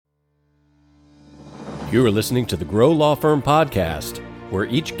You are listening to the Grow Law Firm podcast, where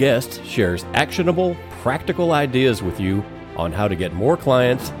each guest shares actionable, practical ideas with you on how to get more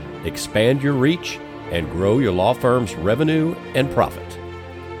clients, expand your reach, and grow your law firm's revenue and profit.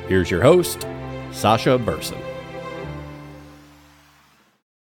 Here's your host, Sasha Burson.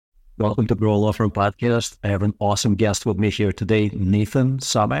 Welcome to Grow Law Firm podcast. I have an awesome guest with me here today,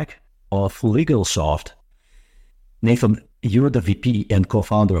 Sumekh of LegalSoft. Nathan, you're the VP and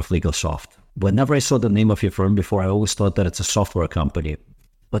co-founder of LegalSoft. Whenever I saw the name of your firm before, I always thought that it's a software company,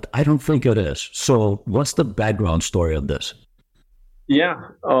 but I don't think it is. So what's the background story on this? Yeah,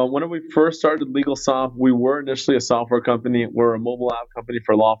 when we first started LegalSoft, we were initially a software company. We're a mobile app company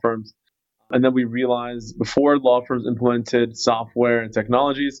for law firms. And then we realized before law firms implemented software and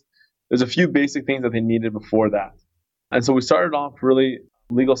technologies, there's a few basic things that they needed before that. And so we started off really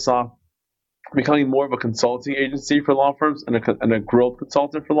LegalSoft becoming more of a consulting agency for law firms and a growth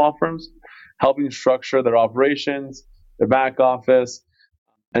consultant for law firms, helping structure their operations, their back office,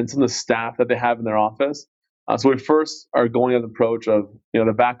 and some of the staff that they have in their office. So we first are going at the approach of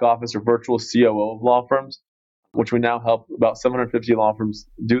the back office or virtual COO of law firms, which we now help about 750 law firms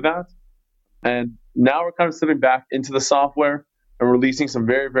do that. And now we're kind of stepping back into the software and releasing some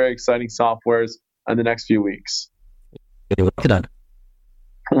very, very exciting softwares in the next few weeks.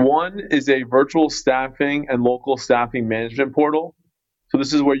 One is a virtual staffing and local staffing management portal. So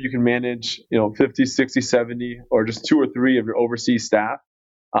this is where you can manage 50, 60, 70, or just 2 or 3 of your overseas staff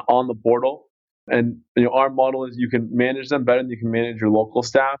on the portal. And our model is you can manage them better than you can manage your local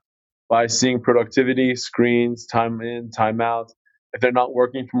staff by seeing productivity, screens, time in, time out. If they're not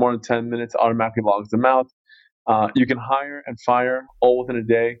working for more than 10 minutes, it automatically logs them out. You can hire and fire all within a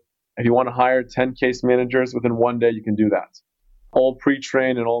day. If you want to hire 10 case managers within 1 day, you can do that. All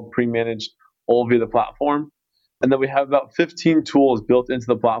pre-trained and all pre-managed, all via the platform. And then we have about 15 tools built into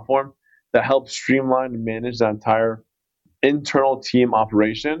the platform that help streamline and manage the entire internal team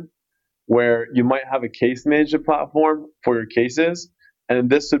operation, where you might have a case management platform for your cases, and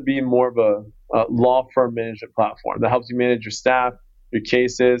this would be more of a law firm management platform that helps you manage your staff, your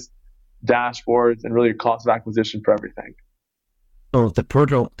cases, dashboards, and really your cost of acquisition for everything. So the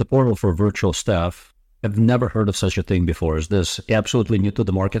portal for virtual staff, I've never heard of such a thing before. Is this absolutely new to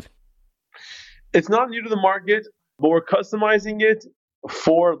the market? It's not new to the market, but we're customizing it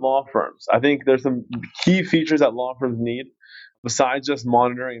for law firms. I think there's some key features that law firms need. Besides just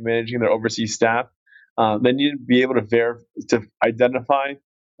monitoring and managing their overseas staff, they need to be able to identify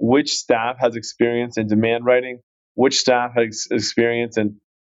which staff has experience in demand writing, which staff has experience in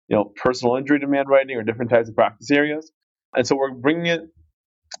personal injury demand writing or different types of practice areas. And so we're bringing it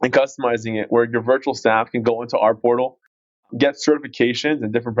and customizing it where your virtual staff can go into our portal, get certifications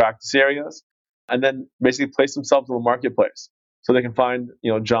in different practice areas, and then basically place themselves in the marketplace so they can find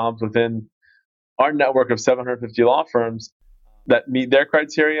jobs within our network of 750 law firms that meet their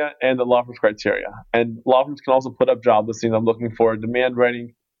criteria and the law firm's criteria. And law firms can also put up job listings. I'm looking for a demand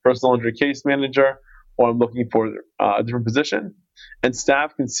writing personal injury case manager, or I'm looking for a different position. And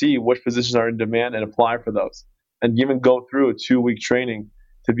staff can see which positions are in demand and apply for those. And even go through a 2-week training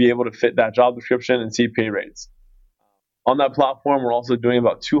to be able to fit that job description and see pay rates. On that platform, we're also doing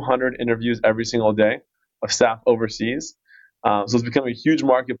about 200 interviews every single day of staff overseas. So it's becoming a huge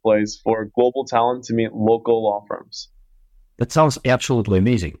marketplace for global talent to meet local law firms. That sounds absolutely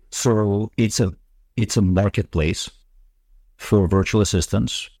amazing. So it's a marketplace for virtual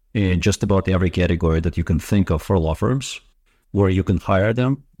assistants in just about every category that you can think of for law firms, where you can hire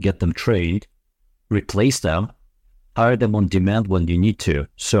them, get them trained, replace them, hire them on demand when you need to.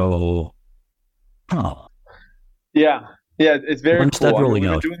 So, yeah, it's very When's cool. that rolling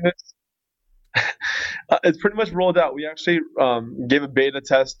out? Doing this, it's pretty much rolled out. We actually gave a beta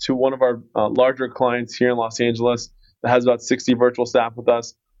test to one of our larger clients here in Los Angeles that has about 60 virtual staff with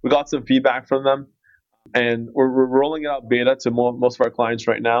us. We got some feedback from them, and we're rolling out beta to most of our clients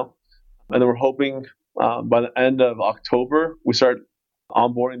right now. And then we're hoping by the end of October, we start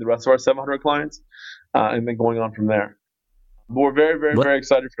onboarding the rest of our 700 clients, and then going on from there. But we're very, very, very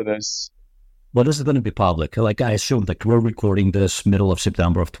excited for this. When is it going to be public? Like, I assume that we're recording this middle of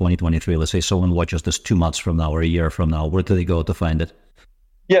September of 2023. Let's say someone watches this 2 months from now or a year from now. Where do they go to find it?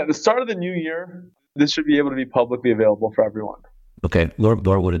 Yeah, the start of the new year, this should be able to be publicly available for everyone. Okay. Where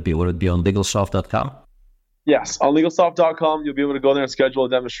would it be? Would it be on legalsoft.com? Yes, on legalsoft.com, you'll be able to go there and schedule a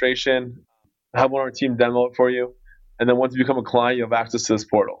demonstration, have one of our team demo it for you. And then once you become a client, you have access to this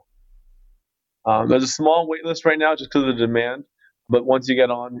portal. There's a small wait list right now just because of the demand. But once you get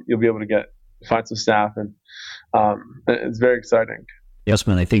on, you'll be able to find some staff, and it's very exciting. Yes,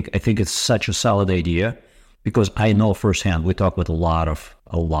 man. I think it's such a solid idea because I know firsthand. We talk with a lot of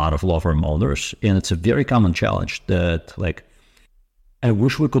a lot of law firm owners, and it's a very common challenge that, like, I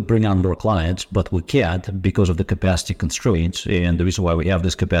wish we could bring on more clients, but we can't because of the capacity constraints. And the reason why we have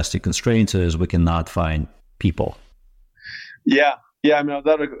this capacity constraints is we cannot find people. Yeah. I mean, I was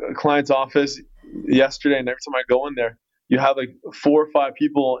at a client's office yesterday, and every time I go in there, you have like 4 or 5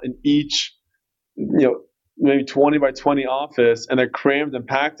 people in each, maybe 20 by 20 office, and they're crammed and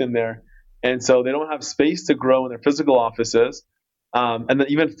packed in there. And so they don't have space to grow in their physical offices. And then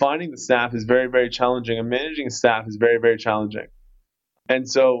even finding the staff is very, very challenging, and managing staff is very, very challenging. And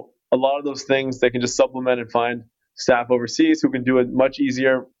so a lot of those things, they can just supplement and find staff overseas who can do it much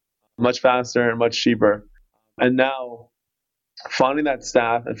easier, much faster, and much cheaper. And now finding that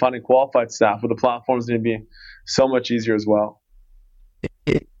staff and finding qualified staff with the platforms is going to be so much easier as well.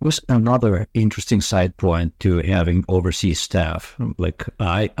 It was another interesting side point to having overseas staff. Like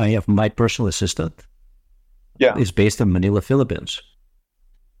I have my personal assistant. Yeah, is based in Manila, Philippines.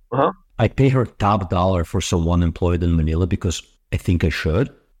 Uh-huh. I pay her top dollar for someone employed in Manila because I think I should.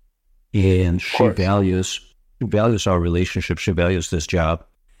 And she values our relationship. She values this job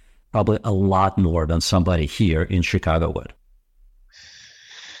probably a lot more than somebody here in Chicago would.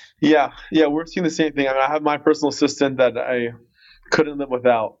 Yeah, we're seeing the same thing. I mean, I have my personal assistant that I couldn't live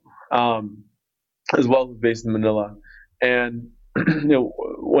without, as well as based in Manila. And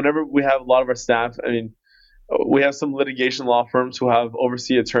whenever we have a lot of our staff, I mean, we have some litigation law firms who have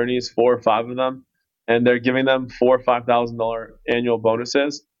overseas attorneys, 4 or 5 of them, and they're giving them $4,000 or $5,000 annual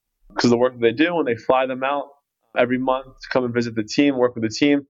bonuses because of the work that they do, and they fly them out every month to come and visit the team, work with the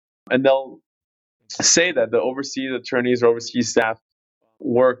team, and they'll say that the overseas attorneys or overseas staff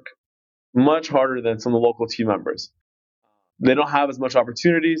work much harder than some of the local team members. They don't have as much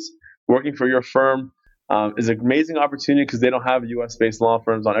opportunities. Working for your firm is an amazing opportunity because they don't have U.S.-based law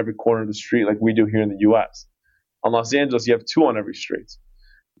firms on every corner of the street like we do here in the U.S. On Los Angeles, you have 2 on every street.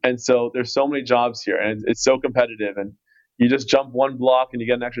 And so there's so many jobs here, and it's so competitive. And you just jump one block and you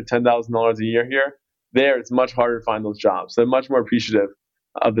get an extra $10,000 a year here. There, it's much harder to find those jobs. They're much more appreciative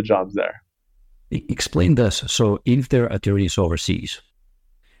of the jobs there. Explain this. So if there are attorneys overseas,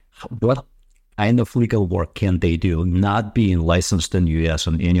 what kind of legal work can they do, not being licensed in the U.S.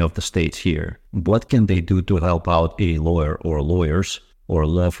 and any of the states here? What can they do to help out a lawyer or lawyers or a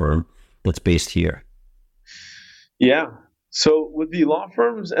law firm that's based here? Yeah. So with the law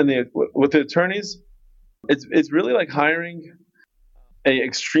firms and with the attorneys, it's really like hiring a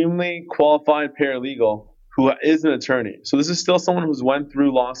extremely qualified paralegal who is an attorney. So this is still someone who's went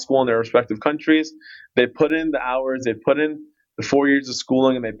through law school in their respective countries. They put in the hours, they put in the 4 years of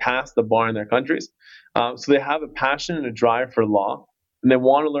schooling, and they passed the bar in their countries. So they have a passion and a drive for law, and they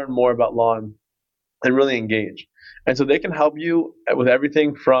want to learn more about law and really engage. And so they can help you with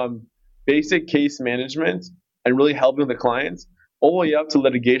everything from basic case management and really helping the clients, all the way up to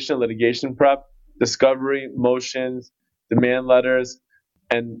litigation prep, discovery, motions, demand letters,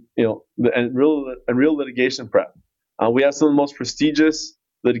 and real litigation prep. We have some of the most prestigious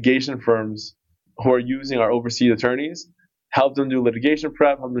litigation firms who are using our overseas attorneys. Help them do litigation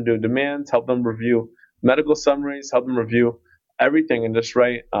prep, help them do demands, help them review medical summaries, help them review everything, and just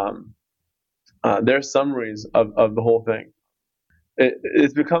write their summaries of the whole thing.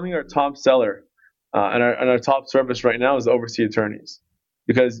 It's becoming our top seller, and our top service right now is overseas attorneys,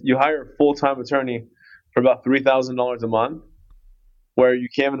 because you hire a full-time attorney for about $3,000 a month, where you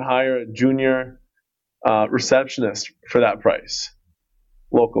can't even hire a junior receptionist for that price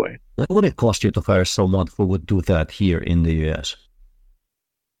locally. What would it cost you to hire someone who would do that here in the U.S.?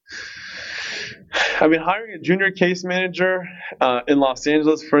 I mean, hiring a junior case manager in Los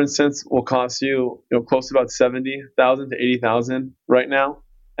Angeles, for instance, will cost you, close to about $70,000 to $80,000 right now,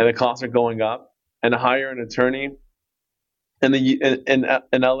 and the costs are going up. And to hire an attorney in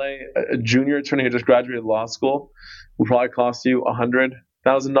LA, a junior attorney who just graduated law school, will probably cost you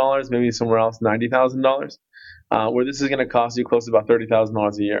 $100,000, maybe somewhere else $90,000. Where this is going to cost you close to about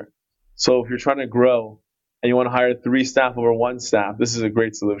 $30,000 a year. So if you're trying to grow and you want to hire 3 staff over 1 staff, this is a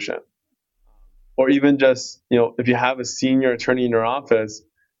great solution. Or even just, if you have a senior attorney in your office,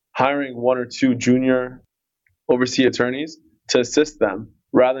 hiring 1 or 2 junior overseas attorneys to assist them,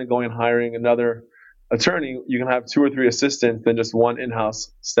 rather than going and hiring another attorney. You can have 2 or 3 assistants than just 1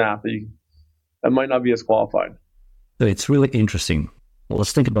 in-house staff that might not be as qualified. So it's really interesting. Well,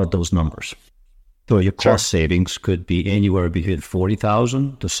 let's think about those numbers. So your cost savings could be anywhere between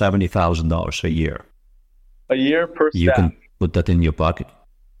 $40,000 to $70,000 a year. A year per staff. You can put that in your pocket.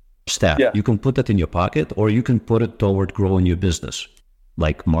 Staff. Yeah. You can put that in your pocket, or you can put it toward growing your business,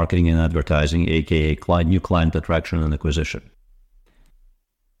 like marketing and advertising, aka new client attraction and acquisition.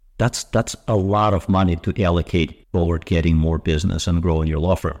 That's a lot of money to allocate toward getting more business and growing your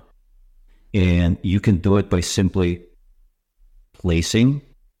law firm. And you can do it by simply placing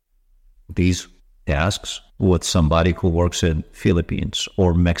these tasks with somebody who works in Philippines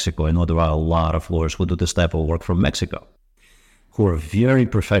or Mexico. I know there are a lot of lawyers who do this type of work from Mexico, who are very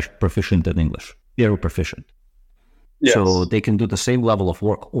proficient in English, very proficient. Yes. So they can do the same level of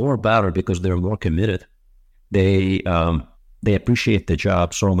work or better because they're more committed. They appreciate the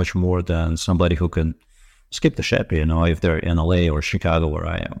job so much more than somebody who can skip the ship, if they're in LA or Chicago where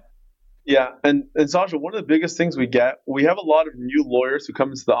I am. Yeah, and Sasha, one of the biggest things we have a lot of new lawyers who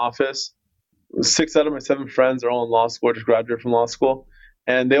come into the office. 6 out of my 7 friends are all in law school or just graduated from law school.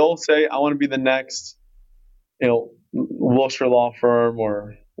 And they all say, I want to be the next, Wilshire law firm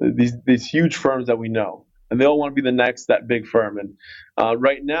or these huge firms that we know. And they all want to be the next, that big firm. And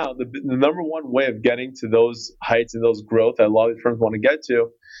right now, the number one way of getting to those heights and those growth that a lot of these firms want to get to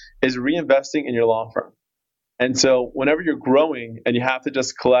is reinvesting in your law firm. And so whenever you're growing and you have to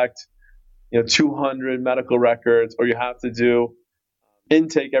just collect 200 medical records, or you have to do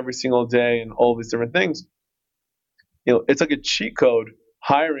intake every single day and all these different things, it's like a cheat code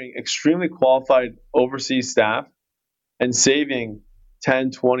hiring extremely qualified overseas staff and saving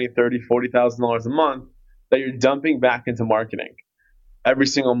 $10, $20, $30, $40,000 a month that you're dumping back into marketing every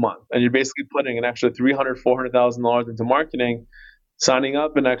single month. And you're basically putting an extra $300,000, $400,000 into marketing, signing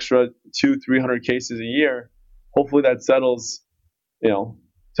up an extra 200-300 cases a year. Hopefully that settles, to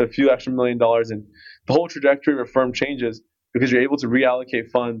a few extra $1 million. And the whole trajectory of a firm changes because you're able to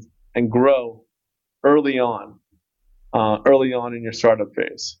reallocate funds and grow early on in your startup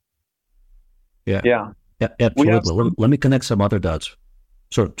phase. Yeah, absolutely. Let me connect some other dots.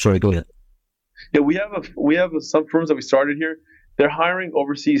 Sorry, go ahead. Yeah, we have some firms that we started here. They're hiring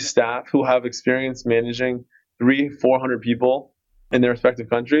overseas staff who have experience managing 300-400 people in their respective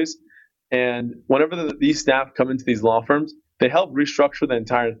countries. And whenever these staff come into these law firms, they help restructure the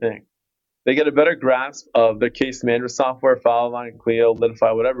entire thing. They get a better grasp of the case management software, FileLine, Clio,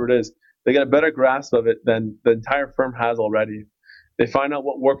 Litify, whatever it is. They get a better grasp of it than the entire firm has already. They find out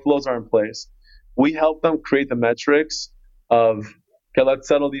what workflows are in place. We help them create the metrics of, okay, let's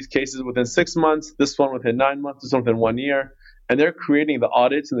settle these cases within 6 months, this one within 9 months, this one within 1 year. And they're creating the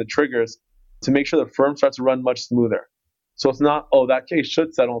audits and the triggers to make sure the firm starts to run much smoother. So it's not, that case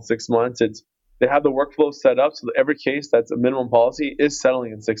should settle in 6 months. They have the workflow set up so that every case that's a minimum policy is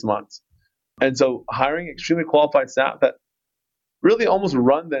settling in 6 months. And so hiring extremely qualified staff that really almost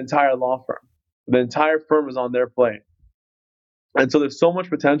run the entire law firm. The entire firm is on their plate. And so there's so much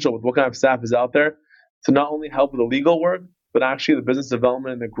potential with what kind of staff is out there to not only help with the legal work, but actually the business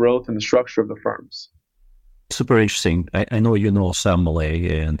development and the growth and the structure of the firms. Super interesting. I know you know Sam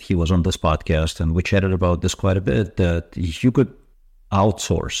Malay, and he was on this podcast, and we chatted about this quite a bit, that you could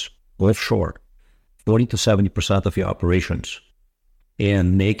outsource, offshore, 40 to 70% of your operations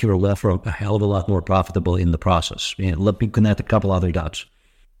and make your law firm a hell of a lot more profitable in the process. And let me connect a couple other dots.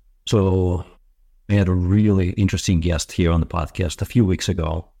 So I had a really interesting guest here on the podcast a few weeks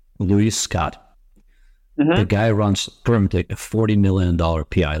ago, Louis Scott. Mm-hmm. The guy runs currently a $40 million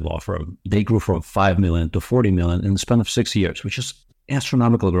PI law firm. They grew from $5 million to $40 million in the span of 6 years, which is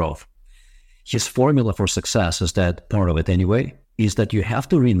astronomical growth. His formula for success is that, part of it anyway, is that you have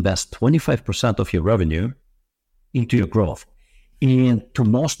to reinvest 25% of your revenue into your growth. And to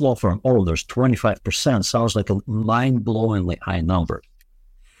most law firm owners, 25% sounds like a mind-blowingly high number.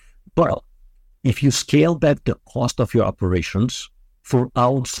 But if you scale back the cost of your operations for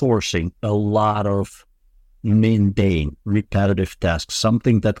outsourcing a lot of mundane, repetitive tasks,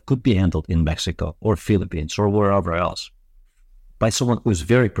 something that could be handled in Mexico or Philippines or wherever else, by someone who is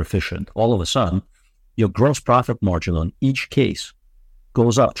very proficient, all of a sudden, your gross profit margin on each case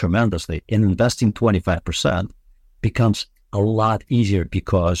goes up tremendously, and investing 25% becomes a lot easier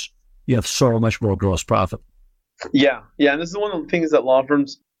because you have so much more gross profit. Yeah. And this is one of the things that law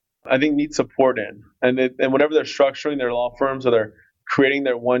firms, I think, need support in. And whenever they're structuring their law firms or they're creating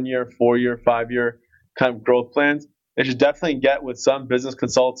their 1 year, 4 year, 5 year kind of growth plans, they should definitely get with some business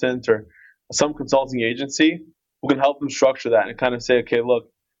consultant or some consulting agency who can help them structure that and kind of say, okay,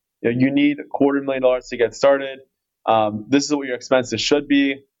 look, you need $250,000 to get started. This is what your expenses should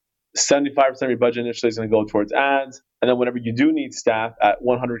be. 75% of your budget initially is going to go towards ads. And then whenever you do need staff at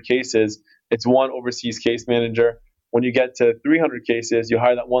 100 cases, it's one overseas case manager. When you get to 300 cases, you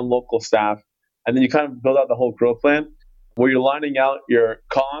hire that one local staff. And then you kind of build out the whole growth plan where you're lining out your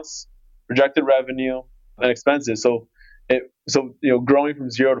costs, projected revenue, and expenses. So growing from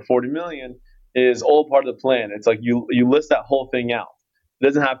 0 to 40 million is all part of the plan. It's like you list that whole thing out. It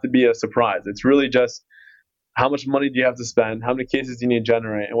doesn't have to be a surprise. It's really just how much money do you have to spend, how many cases do you need to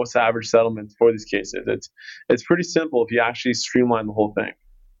generate, and what's the average settlement for these cases. It's pretty simple if you actually streamline the whole thing.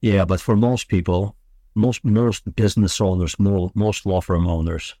 Yeah, but for most people, most business owners, most law firm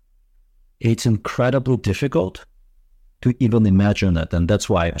owners, it's incredibly difficult to even imagine it. And that's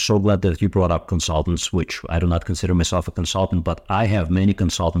why I'm so glad that you brought up consultants, which I do not consider myself a consultant, but I have many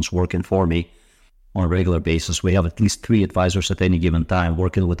consultants working for me on a regular basis. We have at least 3 advisors at any given time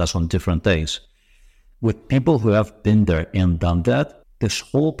working with us on different things. With people who have been there and done that, this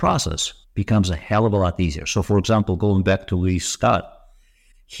whole process becomes a hell of a lot easier. So for example, going back to Lee Scott,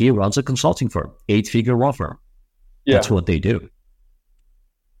 he runs a consulting firm, 8-figure law firm. Yeah. That's what they do.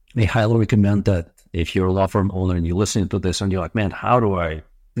 I highly recommend that if you're a law firm owner and you're listening to this and you're like, man,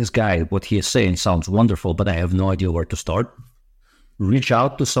 this guy, what he is saying sounds wonderful, but I have no idea where to start. Reach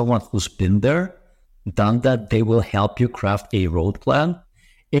out to someone who's been there, done that. They will help you craft a road plan.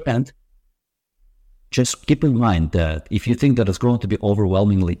 And just keep in mind that if you think that it's going to be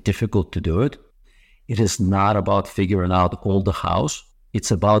overwhelmingly difficult to do it, it is not about figuring out all the hows.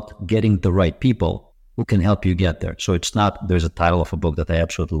 It's about getting the right people who can help you get there. So it's not, there's a title of a book that I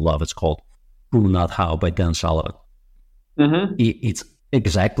absolutely love. It's called Who Not How by Dan Sullivan. Mm-hmm. It's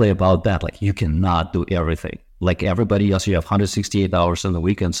exactly about that. Like, you cannot do everything. Like everybody else, you have 168 hours in the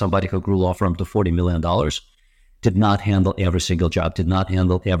week, and somebody who grew law firm to $40 million did not handle every single job, did not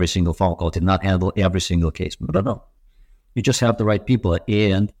handle every single phone call, did not handle every single case. No. You just have the right people.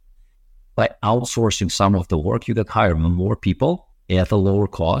 And by outsourcing some of the work, you can hire more people at a lower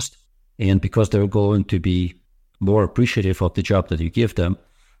cost. And because they're going to be more appreciative of the job that you give them,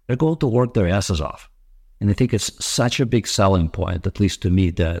 they're going to work their asses off. And I think it's such a big selling point, at least to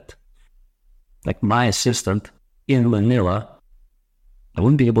me, that like my assistant in Manila, I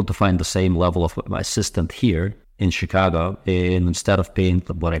wouldn't be able to find the same level of my assistant here in Chicago. And instead of paying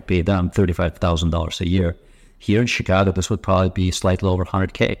what I pay them, $35,000 a year, here in Chicago, this would probably be slightly over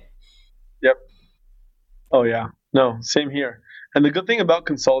 $100K. Yep. Oh, yeah. No, same here. And the good thing about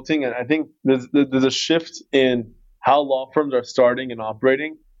consulting, and I think there's a shift in how law firms are starting and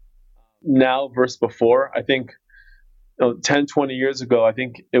operating now versus before. I think 10, 20 years ago, I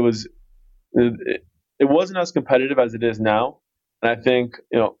think it wasn't as competitive as it is now. And I think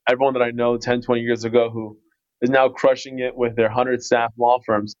everyone that I know 10, 20 years ago who is now crushing it with their 100 staff law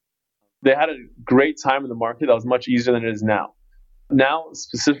firms, they had a great time in the market that was much easier than it is now. Now,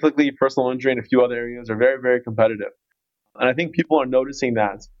 specifically, personal injury and a few other areas are very, very competitive. And I think people are noticing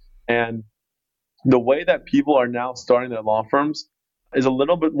that. And the way that people are now starting their law firms is a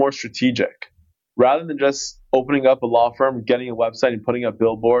little bit more strategic. Rather than just opening up a law firm, getting a website and putting up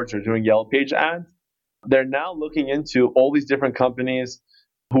billboards or doing Yellow Page ads, they're now looking into all these different companies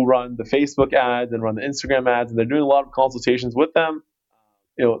who run the Facebook ads and run the Instagram ads, and they're doing a lot of consultations with them.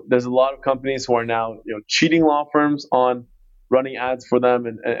 There's a lot of companies who are now cheating law firms on running ads for them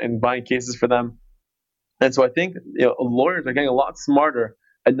and buying cases for them. And so I think lawyers are getting a lot smarter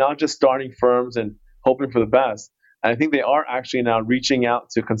at not just starting firms and hoping for the best. And I think they are actually now reaching out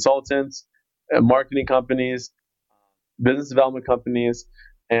to consultants, marketing companies, business development companies.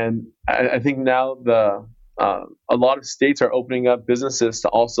 And I think now a lot of states are opening up businesses to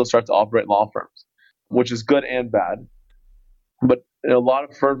also start to operate law firms, which is good and bad. But a lot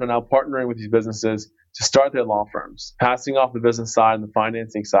of firms are now partnering with these businesses to start their law firms, passing off the business side and the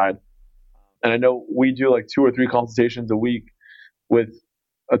financing side. And I know we do like 2 or 3 consultations a week with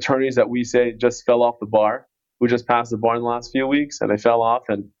attorneys that we say just fell off the bar, who just passed the bar in the last few weeks and they fell off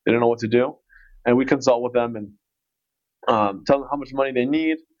and they didn't know what to do. And we consult with them and tell them how much money they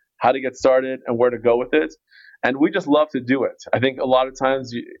need, how to get started, and where to go with it. And we just love to do it. I think a lot of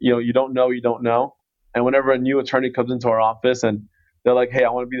times, you don't know. And whenever a new attorney comes into our office and they're like, hey, I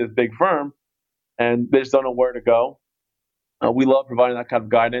want to be this big firm, and they just don't know where to go, we love providing that kind of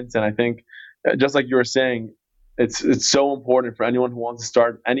guidance. And I think, just like you were saying, it's so important for anyone who wants to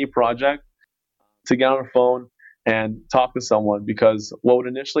start any project to get on a phone and talk to someone, because what would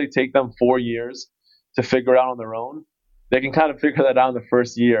initially take them 4 years to figure out on their own, they can kind of figure that out in the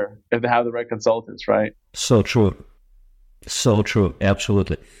first year if they have the right consultants, right? So true.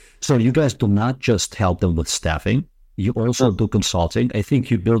 Absolutely. So you guys do not just help them with staffing. You also do consulting. I think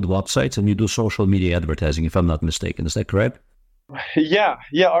you build websites and you do social media advertising, if I'm not mistaken. Is that correct? Yeah.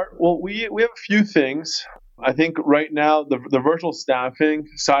 We have a few things. I think right now the virtual staffing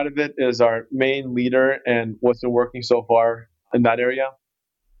side of it is our main leader and what's been working so far in that area.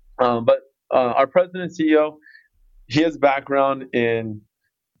 But our president and CEO, he has background in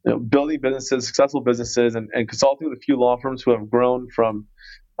building businesses, successful businesses, and consulting with a few law firms who have grown from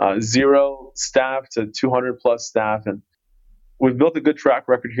 0 staff to 200 plus staff. And we've built a good track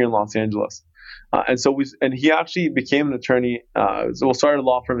record here in Los Angeles. And he actually became an attorney. So we started a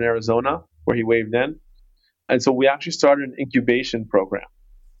law firm in Arizona where he waved in. And so we actually started an incubation program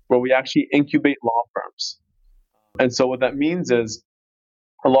where we actually incubate law firms. And so what that means is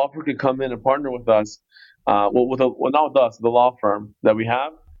a law firm can come in and partner with us, not with us, the law firm that we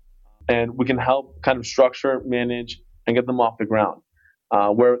have, and we can help kind of structure, manage, and get them off the ground.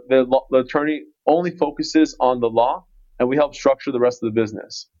 Where the attorney only focuses on the law, and we help structure the rest of the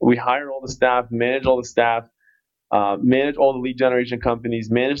business. We hire all the staff, manage all the staff, manage all the lead generation companies,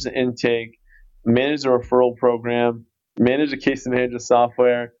 manage the intake, manage the referral program, manage the case management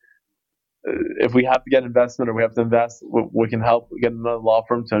software. If we have to get investment or we have to invest, we can help get another law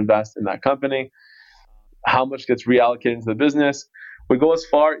firm to invest in that company. How much gets reallocated into the business? We go as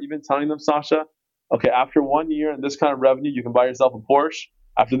far, even telling them, Sasha, okay, after 1 year and this kind of revenue, you can buy yourself a Porsche.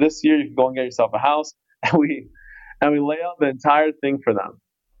 After this year, you can go and get yourself a house. And we lay out the entire thing for them.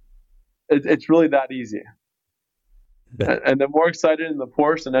 It's really that easy. And they're more excited in the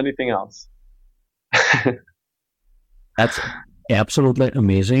Porsche than anything else. That's absolutely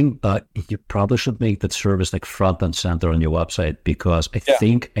amazing. You probably should make that service like front and center on your website, because I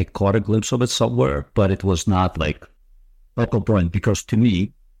think I caught a glimpse of it somewhere, but it was not like focal point. Because to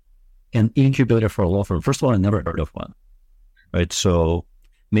me, an incubator for a law firm, first of all, I never heard of one, right? So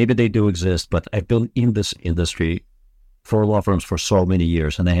maybe they do exist, but I've been in this industry for law firms for so many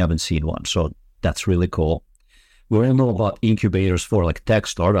years and I haven't seen one. So that's really cool. We know about incubators for like tech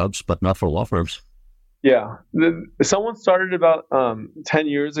startups, but not for law firms. Yeah. Someone started about 10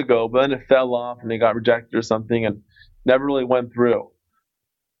 years ago, but then it fell off and they got rejected or something and never really went through.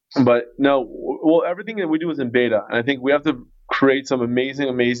 But no, well, everything that we do is in beta. And I think we have to create some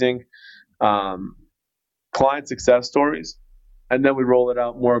amazing client success stories, and then we roll it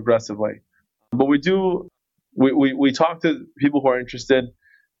out more aggressively. But we talk to people who are interested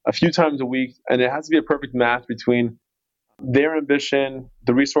a few times a week, and it has to be a perfect match between their ambition,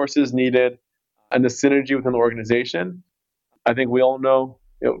 the resources needed, and the synergy within the organization. I think we all know,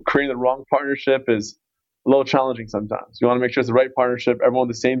 creating the wrong partnership is a little challenging sometimes. You want to make sure it's the right partnership, everyone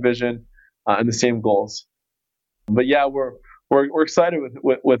with the same vision and the same goals. But yeah, we're excited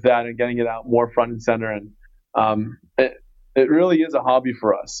with that and getting it out more front and center. And it really is a hobby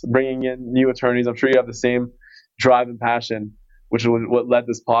for us, bringing in new attorneys. I'm sure you have the same drive and passion, which is what led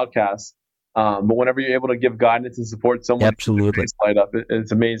this podcast. But whenever you're able to give guidance and support someone, absolutely, light up,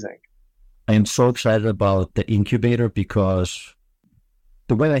 it's amazing. I am so excited about the incubator, because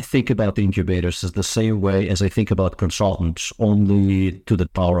the way I think about the incubators is the same way as I think about consultants, only to the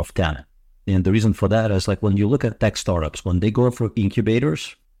power of 10. And the reason for that is, like, when you look at tech startups, when they go for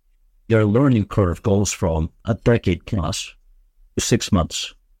incubators, their learning curve goes from a decade plus to 6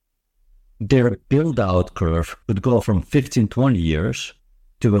 months. Their build-out curve would go from 15, 20 years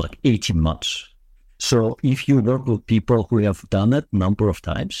to like 18 months. So if you work with people who have done it a number of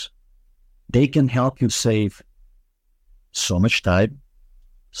times, they can help you save so much time,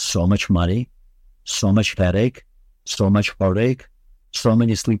 so much money, so much headache, so much heartache, so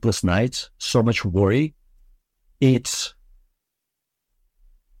many sleepless nights, so much worry. It's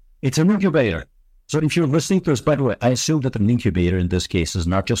an incubator. So if you're listening to us, by the way, I assume that an incubator in this case is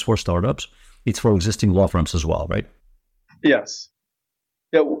not just for startups, it's for existing law firms as well, right? Yes.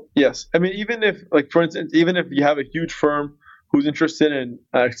 Yeah. Yes. I mean, even if, like, for instance, even if you have a huge firm who's interested in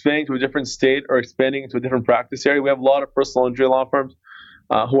expanding to a different state or expanding into a different practice area, we have a lot of personal injury law firms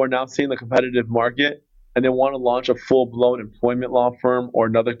who are now seeing the competitive market, and they want to launch a full-blown employment law firm or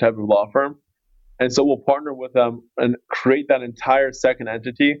another type of law firm. And so we'll partner with them and create that entire second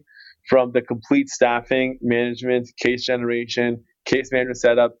entity, from the complete staffing, management, case generation, case management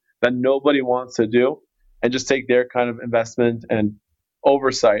setup that nobody wants to do, and just take their kind of investment and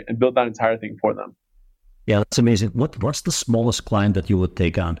oversight and build that entire thing for them. Yeah, that's amazing. What's the smallest client that you would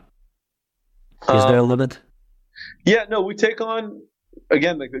take on? Is there a limit? Yeah, no, we take on,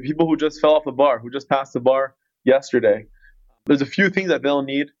 again, like the people who just fell off the bar, who just passed the bar yesterday. There's a few things that they'll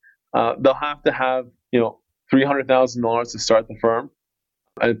need. They'll have to have, $300,000 to start the firm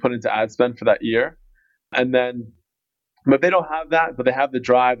and put into ad spend for that year. And then, but if they don't have that, but they have the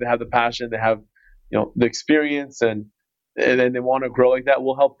drive, they have the passion, they have, the experience, and then they want to grow like that,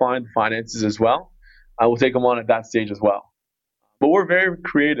 we'll help find the finances as well. We'll take them on at that stage as well. But we're very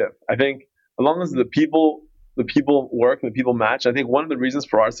creative. I think as long as the people work and the people match, I think one of the reasons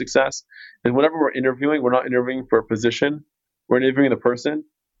for our success is whenever we're interviewing, we're not interviewing for a position, we're interviewing the person.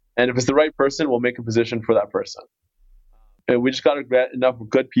 And if it's the right person, we'll make a position for that person. And we just got to get enough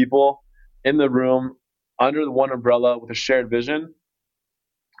good people in the room under the one umbrella with a shared vision,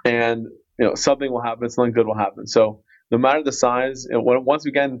 and something will happen, something good will happen. So no matter the size, once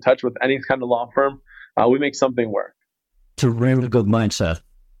we get in touch with any kind of law firm, we make something work. It's a really good mindset.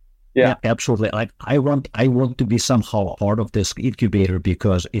 Yeah, absolutely. Like I want to be somehow part of this incubator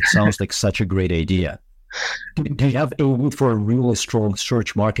because it sounds like such a great idea. Do you have a need for a really strong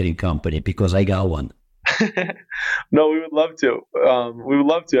search marketing company? Because I got one. No, we would love to. We would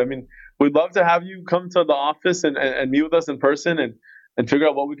love to. I mean, we'd love to have you come to the office and meet with us in person and figure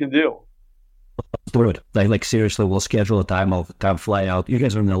out what we can do. Do it. Like seriously, we'll schedule a time. I'll fly out. You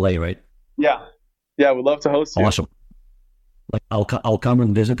guys are in LA, right? Yeah, we'd love to host you. Awesome. Like I'll come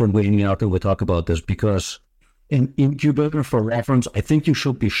and visit when we hang out and we talk about this, because an incubator, for reference, I think you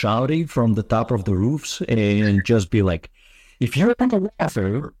should be shouting from the top of the roofs and just be like, if you're in the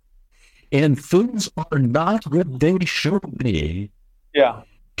water and things are not what they should be,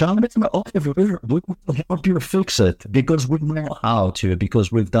 come in my office. We will help you fix it because we know how to, because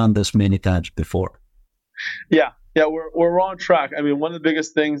we've done this many times before. Yeah, we're on track. I mean, one of the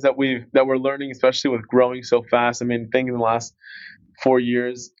biggest things that we're learning, especially with growing so fast. I mean, think in the last 4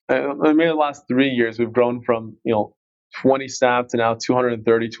 years, maybe the last 3 years, we've grown from 20 staff to now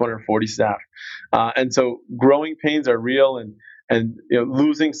 230, 240 staff, and so growing pains are real, and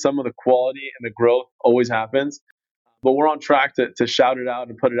losing some of the quality and the growth always happens. But we're on track to shout it out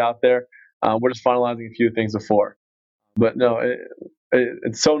and put it out there. We're just finalizing a few things before. But no,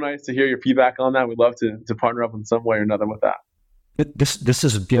 it's so nice to hear your feedback on that. We'd love to partner up in some way or another with that. This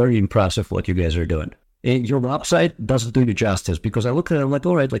is very impressive what you guys are doing. And your website doesn't do you justice, because I look at it like,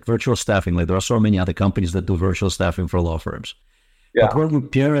 all right, like virtual staffing, like there are so many other companies that do virtual staffing for law firms. Yeah. But when we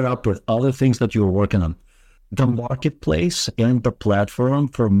pair it up with other things that you're working on, the marketplace and the platform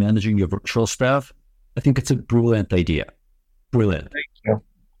for managing your virtual staff, I think it's a brilliant idea. Brilliant. Thank you.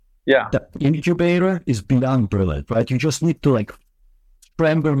 Yeah. The incubator is beyond brilliant, right? You just need to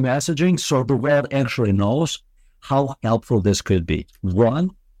frame your messaging so the web actually knows how helpful this could be.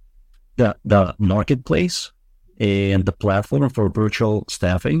 One, the marketplace and the platform for virtual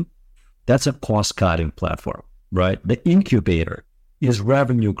staffing, that's a cost-cutting platform, right? The incubator is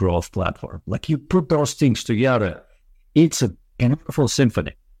revenue growth platform. Like you put those things together, it's a beautiful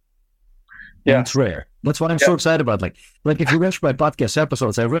symphony. Yeah, it's rare. That's why I'm so excited about. Like if you watch my podcast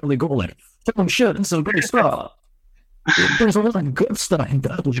episodes, I rarely go like, "Oh shit, this is great stuff." There's a lot of good stuff in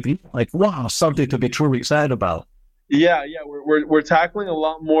that would be like, wow, something to be truly excited about. Yeah, we're tackling a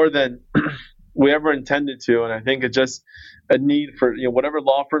lot more than we ever intended to, and I think it's just a need for whatever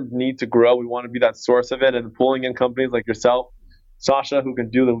law firms need to grow. We want to be that source of it, and pulling in companies like yourself, Sasha, who can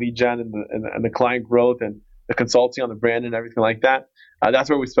do the lead gen and the client growth and the consulting on the brand and everything like that. That's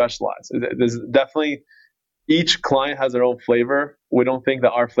where we specialize. There's definitely, each client has their own flavor. We don't think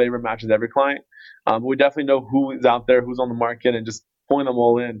that our flavor matches every client. We definitely know who is out there, who's on the market, and just pulling them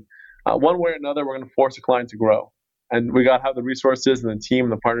all in. One way or another, we're going to force a client to grow. And we got to have the resources and the team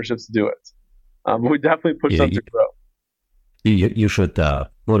and the partnerships to do it. We definitely push them to grow. You should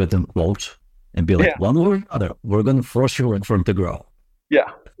put it in quotes and be like, one way or another, we're going to force your firm to grow. Yeah.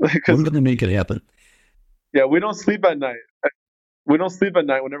 We're going to make it happen. Yeah, we don't sleep at night. We don't sleep at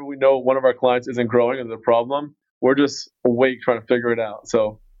night whenever we know one of our clients isn't growing or there's a problem. We're just awake trying to figure it out.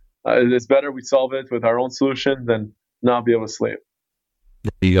 So it's better we solve it with our own solution than not be able to sleep.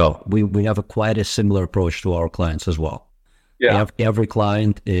 There you go. We have quite a similar approach to our clients as well. Yeah. Every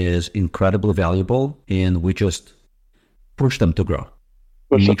client is incredibly valuable, and we just push them to grow.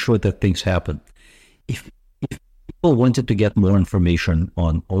 Make sure that things happen. If people wanted to get more information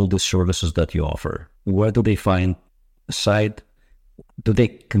on all the services that you offer, where do they find a site? Do they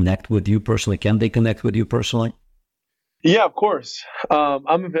connect with you personally? Can they connect with you personally? Yeah, of course.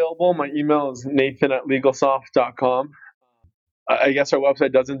 I'm available. My email is nathan@legalsoft.com. I guess our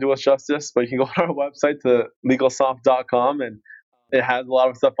website doesn't do us justice, but you can go to our website to legalsoft.com, and it has a lot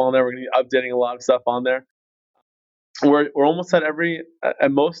of stuff on there. We're going to be updating a lot of stuff on there. We're almost at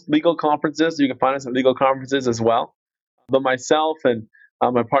most legal conferences. You can find us at legal conferences as well. But myself and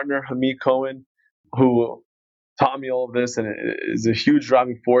my partner, Hamid Cohen, who taught me all of this and is a huge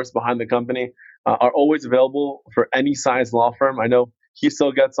driving force behind the company, are always available for any size law firm. I know he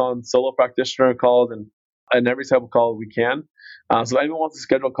still gets on solo practitioner calls and every type of call we can. So if anyone wants to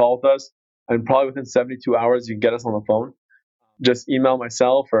schedule a call with us, and probably within 72 hours, you can get us on the phone. Just email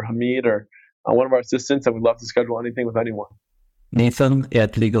myself or Hamid or one of our assistants, and we'd love to schedule anything with anyone.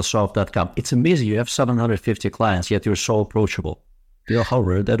 Nathan@legalsoft.com. It's amazing. You have 750 clients, yet you're so approachable. You know how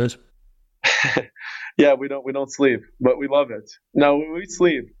rare that is? Yeah, we don't sleep, but we love it. No, we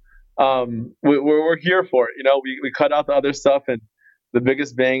sleep. We're here for it. We cut out the other stuff, and the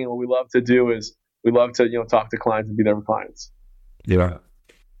biggest bang, and what we love to do is we love to talk to clients and be there for clients. Yeah,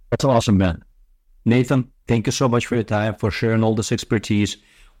 that's awesome, man. Nathan, Thank you so much for your time, for sharing all this expertise.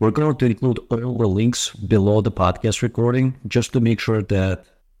 We're going to include all the links below the podcast recording just to make sure that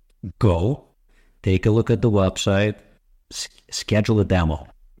go, take a look at the website, schedule a demo,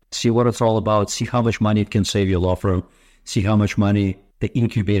 see what it's all about, see how much money it can save your law firm, see how much money the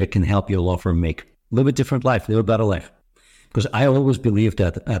incubator can help your law firm make. Live a different life, live a better life. Because I always believe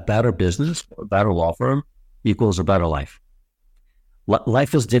that a better business, a better law firm equals a better life.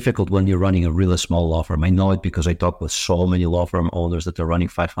 Life is difficult when you're running a really small law firm. I know it because I talk with so many law firm owners that are running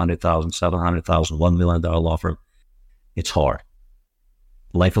 $500,000, $700,000, $1 million law firm. It's hard.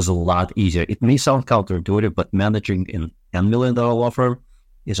 Life is a lot easier. It may sound counterintuitive, but managing a $10 million law firm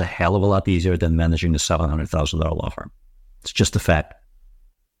is a hell of a lot easier than managing a $700,000 law firm. It's just a fact.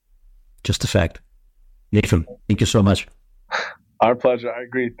 Just a fact. Nathan, thank you so much. Our pleasure. I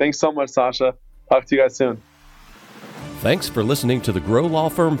agree. Thanks so much, Sasha. Talk to you guys soon. Thanks for listening to the Grow Law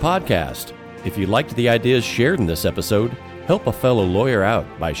Firm podcast. If you liked the ideas shared in this episode, help a fellow lawyer out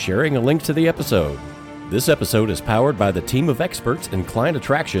by sharing a link to the episode. This episode is powered by the team of experts in client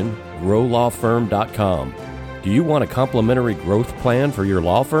attraction, growlawfirm.com. Do you want a complimentary growth plan for your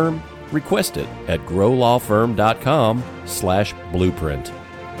law firm? Request it at growlawfirm.com/blueprint.